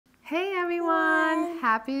Hey everyone!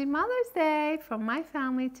 Happy Mother's Day from my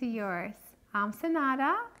family to yours. I'm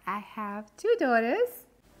Sonata. I have two daughters.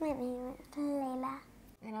 My name is Layla.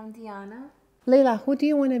 And I'm Diana. Layla, who do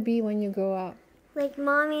you want to be when you grow up? Like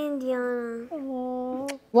Mommy and Diana. Oh.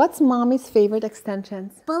 What's Mommy's favorite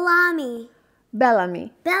extensions? Bellamy.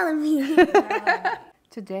 Bellamy. Bellamy.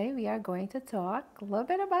 Today we are going to talk a little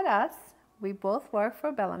bit about us. We both work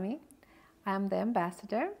for Bellamy. I'm the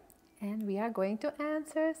ambassador, and we are going to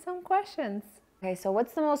answer some questions. Okay, so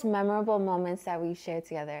what's the most memorable moments that we shared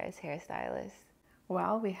together as hairstylists?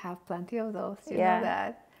 Well, we have plenty of those, you Yeah. know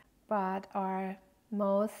that. But our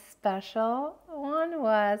most special one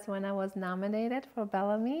was when I was nominated for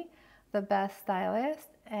Bellamy, the best stylist,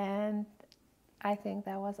 and I think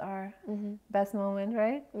that was our best moment,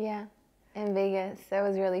 right? Yeah, in Vegas. That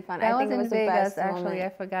was really fun. That I think was it in was the Vegas, best actually. moment. I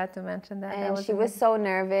forgot to mention that. And she in was so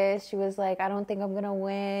nervous. She was like, I don't think I'm gonna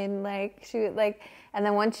win. And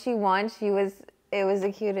then once she won, it was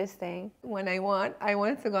the cutest thing. When I won, I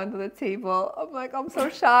wanted to go onto the table. I'm like, I'm so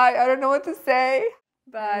shy. I don't know what to say.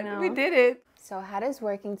 But we did it. So how does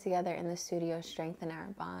working together in the studio strengthen our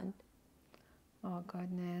bond? Oh,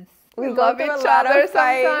 goodness. We go love through each a lot other of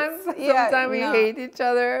fights. sometimes. Yeah, Sometimes we no. hate each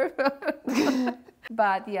other.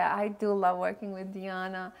 But yeah, I do love working with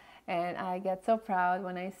Diana. And I get so proud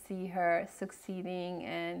when I see her succeeding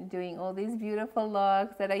and doing all these beautiful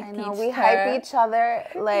looks that I teach know, we her. hype each other.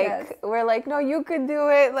 Like, Yes. we're like, no, you could do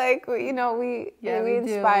it. Like, you know, we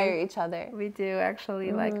inspire each other. We do,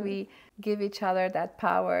 actually. Like, we give each other that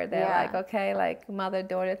power. They're like, okay, like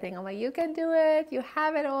mother-daughter thing. I'm like, you can do it. You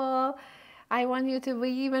have it all. I want you to be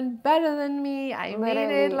even better than me. I made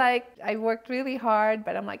it. Like, I worked really hard,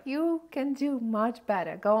 but I'm like, you can do much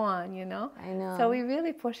better. Go on, you know? I know. So we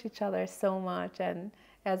really push each other so much. And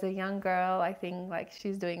as a young girl, I think like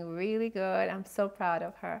she's doing really good. I'm so proud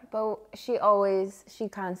of her. But she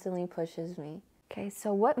constantly pushes me. Okay,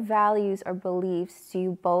 so what values or beliefs do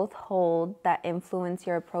you both hold that influence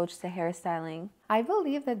your approach to hairstyling? I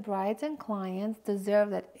believe that brides and clients deserve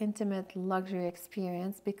that intimate luxury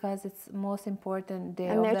experience because it's the most important day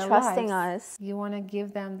of their lives. And they're trusting us. You want to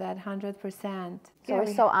give them that 100%. So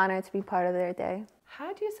we're so honored to be part of their day.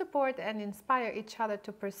 How do you support and inspire each other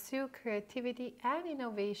to pursue creativity and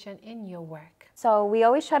innovation in your work? So we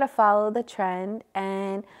always try to follow the trend,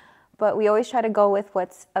 but we always try to go with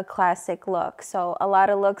what's a classic look. So a lot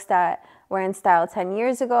of looks that were in style 10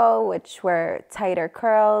 years ago, which were tighter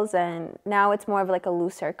curls, and now it's more of like a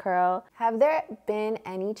looser curl. Have there been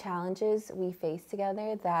any challenges we faced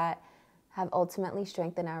together that have ultimately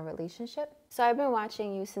strengthened our relationship? So I've been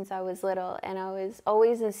watching you since I was little, and I was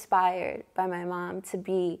always inspired by my mom to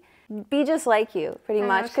be just like you, pretty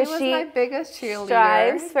much, because she was my biggest cheerleader.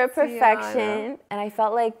 Strives for perfection. And I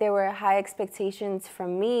felt like there were high expectations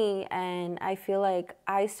from me, and I feel like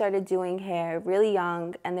I started doing hair really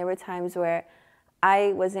young, and there were times where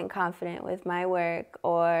I wasn't confident with my work,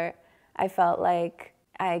 or I felt like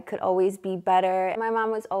I could always be better. My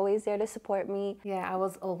mom was always there to support me. Yeah, I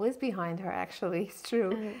was always behind her, actually. It's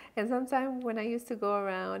true. And sometimes when I used to go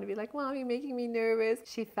around and be like, Mom, you're making me nervous.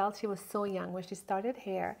 She felt she was so young when she started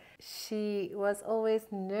hair. She was always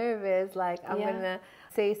nervous, like I'm going to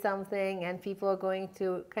say something and people are going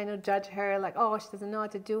to kind of judge her like, oh, she doesn't know how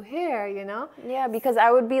to do hair, you know? Yeah, because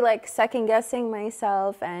I would be like second guessing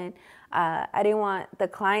myself, and I didn't want the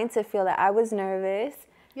client to feel that I was nervous.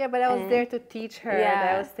 Yeah, but I was there to teach her.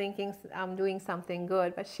 That I was thinking I'm doing something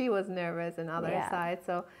good, but she was nervous on the other side.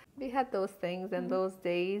 So we had those things and those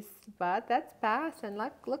days, but that's past. And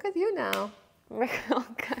look at you now. We're all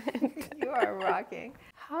good. You are rocking.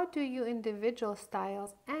 How do you individual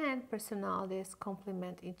styles and personalities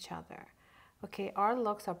complement each other? Okay, our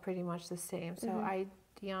looks are pretty much the same. So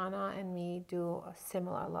Diana and me do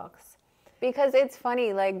similar looks. Because it's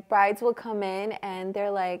funny, like brides will come in and they're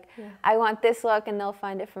like, I want this look, and they'll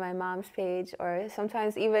find it from my mom's page, or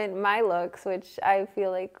sometimes even my looks, which I feel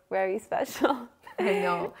like very special. I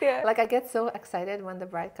know. Like I get so excited when the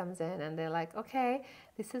bride comes in and they're like, okay,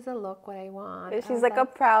 this is a look what I want. She's like a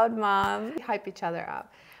proud mom. We hype each other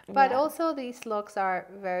up. But also these looks are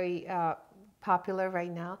very popular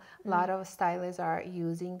right now. A lot of stylists are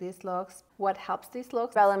using these looks. What helps these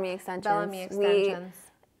looks? Bellamy extensions. Bellamy extensions.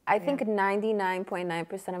 I think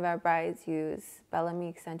 99.9% of our brides use Bellamy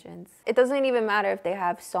extensions. It doesn't even matter if they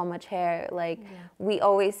have so much hair. Like, we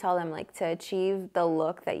always tell them, like, to achieve the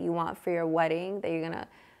look that you want for your wedding, that you're going to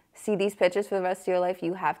see these pictures for the rest of your life,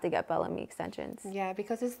 you have to get Bellamy extensions. Yeah,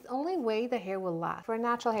 because it's the only way the hair will last. For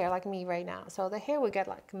natural hair, like me right now, so the hair will get,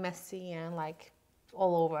 like, messy and, like,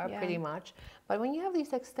 all over pretty much. But when you have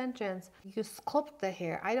these extensions, you sculpt the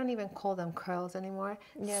hair. I don't even call them curls anymore.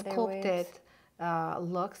 Sculpt it.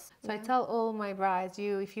 looks. So I tell all my brides,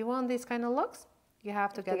 if you want these kind of looks, you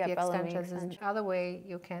have to get the extensions. Other way,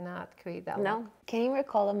 you cannot create that look. Can you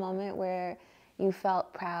recall a moment where you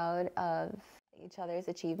felt proud of each other's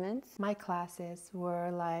achievements? My classes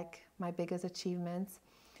were like my biggest achievements.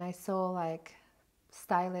 I saw like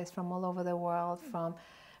stylists from all over the world,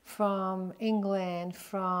 from England,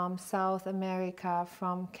 from South America,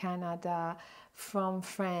 from Canada, from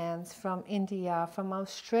France, from India, from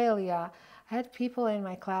Australia. I had people in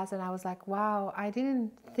my class and I was like, wow, I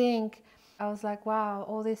was like, wow,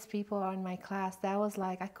 all these people are in my class. That was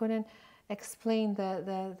like, I couldn't explain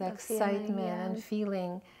the excitement and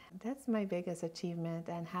feeling. That's my biggest achievement,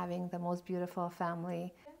 and having the most beautiful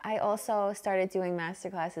family. I also started doing master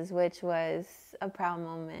classes, which was a proud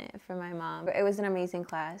moment for my mom. It was an amazing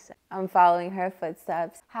class. I'm following her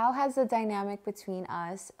footsteps. How has the dynamic between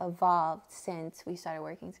us evolved since we started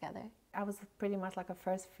working together? I was pretty much like a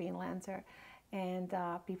first freelancer, and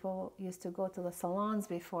people used to go to the salons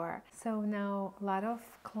before. So now a lot of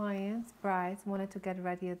clients, brides, wanted to get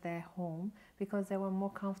ready at their home because they were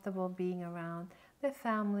more comfortable being around their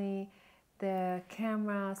family, the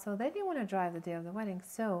camera, so they didn't want to drive the day of the wedding.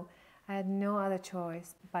 So I had no other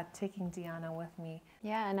choice but taking Deanna with me.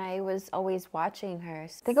 Yeah, and I was always watching her. I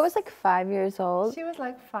think I was like 5 years old. She was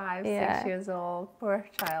like 5, 6 years old. Poor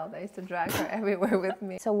child. I used to drag her everywhere with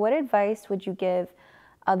me. So what advice would you give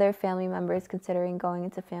other family members considering going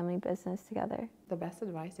into family business together? The best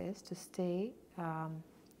advice is to stay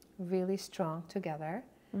really strong together.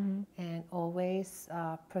 And always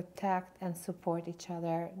protect and support each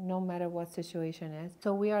other no matter what situation is.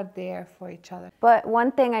 So we are there for each other. But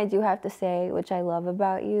one thing I do have to say, which I love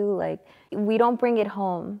about you, like, we don't bring it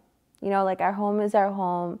home. You know, like, our home is our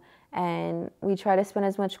home, and we try to spend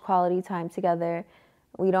as much quality time together.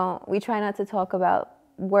 We try not to talk about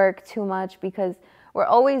work too much because we're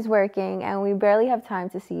always working and we barely have time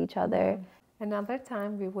to see each other. Another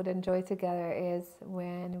time we would enjoy together is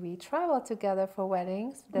when we travel together for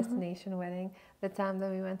weddings, destination wedding. The time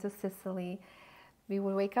that we went to Sicily, we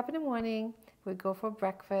would wake up in the morning, we'd go for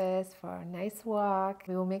breakfast, for a nice walk.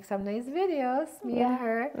 We will make some nice videos, me and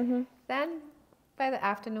her. Then by the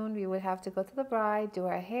afternoon, we would have to go to the bride, do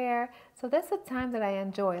her hair. So that's the time that I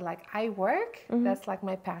enjoy. Like, I work, that's like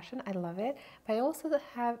my passion, I love it. But I also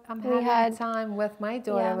I'm having time with my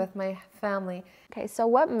daughter, with my family. Okay, so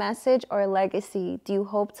what message or legacy do you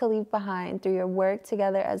hope to leave behind through your work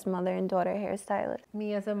together as mother and daughter hairstylists?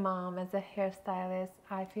 Me as a mom, as a hairstylist,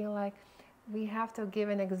 I feel like we have to give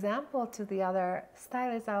an example to the other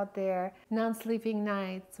stylists out there. Non-sleeping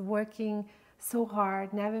nights, working so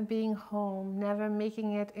hard, never being home, never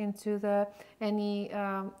making it into any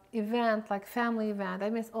event, like family event.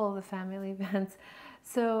 I miss all the family events.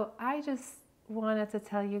 So I just wanted to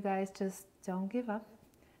tell you guys, just don't give up.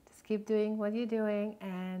 Just keep doing what you're doing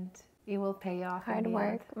and it will pay off. Hard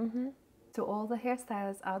work. To all the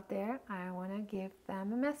hairstylists out there, I want to give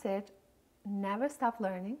them a message. Never stop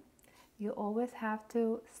learning. You always have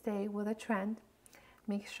to stay with a trend.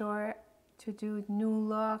 Make sure to do new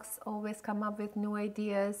looks, always come up with new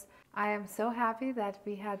ideas. I am so happy that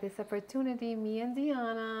we had this opportunity, me and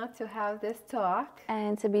Deanna, to have this talk.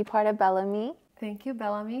 And to be part of Bellamy. Thank you,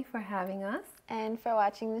 Bellamy, for having us. And for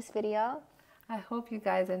watching this video. I hope you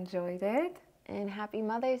guys enjoyed it. And happy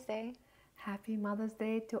Mother's Day. Happy Mother's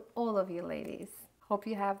Day to all of you ladies. Hope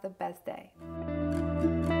you have the best day.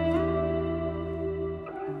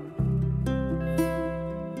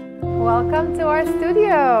 Welcome to our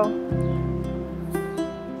studio.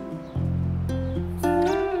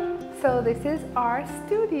 So this is our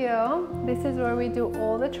studio. This is where we do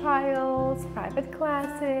all the trials, private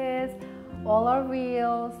classes, all our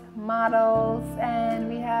reels, models, and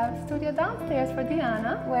we have studio downstairs for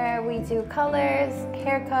Deanna, where we do colors,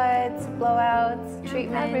 haircuts, blowouts,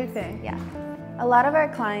 treatments. Everything. Yeah. A lot of our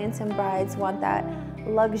clients and brides want that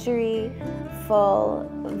luxury, full,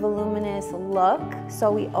 voluminous look,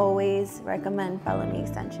 so we always recommend Bellamy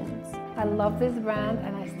extensions. I love this brand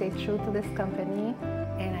and I stay true to this company,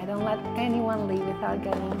 and I don't let anyone leave without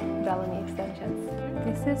getting Bellamy extensions.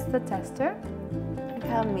 This is the tester. Look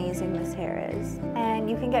how amazing this hair is. And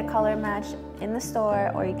you can get color matched in the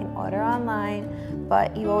store or you can order online,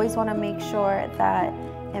 but you always want to make sure that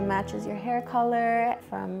it matches your hair color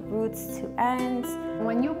from roots to ends.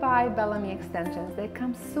 When you buy Bellamy extensions, they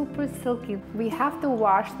come super silky. We have to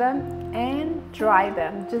wash them and dry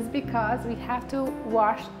them just because we have to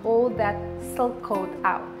wash all that silk coat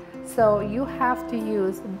out. So you have to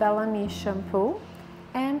use Bellamy shampoo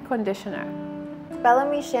and conditioner.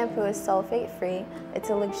 Bellamy shampoo is sulfate-free, it's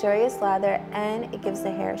a luxurious lather, and it gives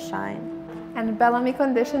the hair shine. And Bellamy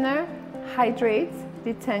conditioner hydrates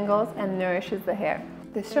detangles, and nourishes the hair.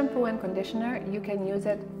 This shampoo and conditioner, you can use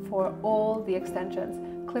it for all the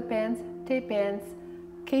extensions. Clip-ins, tape-ins,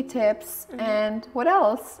 K-tips, and what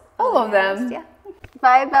else? All of them. Yeah.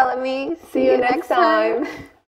 Bye, Bellamy. See you next time.